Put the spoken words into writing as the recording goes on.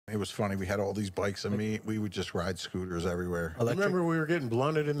It was funny. We had all these bikes, and we would just ride scooters everywhere. I remember we were getting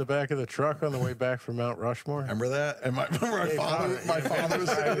blunted in the back of the truck on the way back from Mount Rushmore. Remember that? And my father was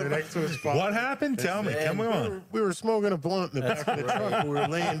sitting next to his father. What happened? Tell me. Come on. We were smoking a blunt in the back of the truck. We were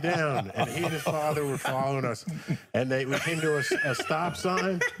laying down, and he and his father were following us. And we came to a stop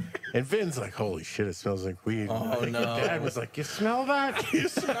sign, and Vin's like, "Holy shit, it smells like weed." Oh, no. Dad was like, "You smell that? You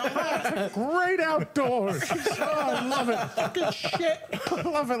smell that? It's great outdoors. Oh, I love it. Good shit. I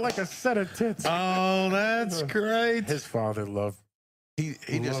love it like a set of tits." Oh, that's great. His father loved. He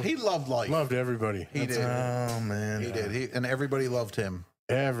loved life. Loved everybody. He did. Oh, man. He did. And everybody loved him.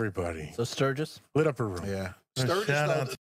 Everybody. So Sturgis? Lit up a room. Yeah. Shout out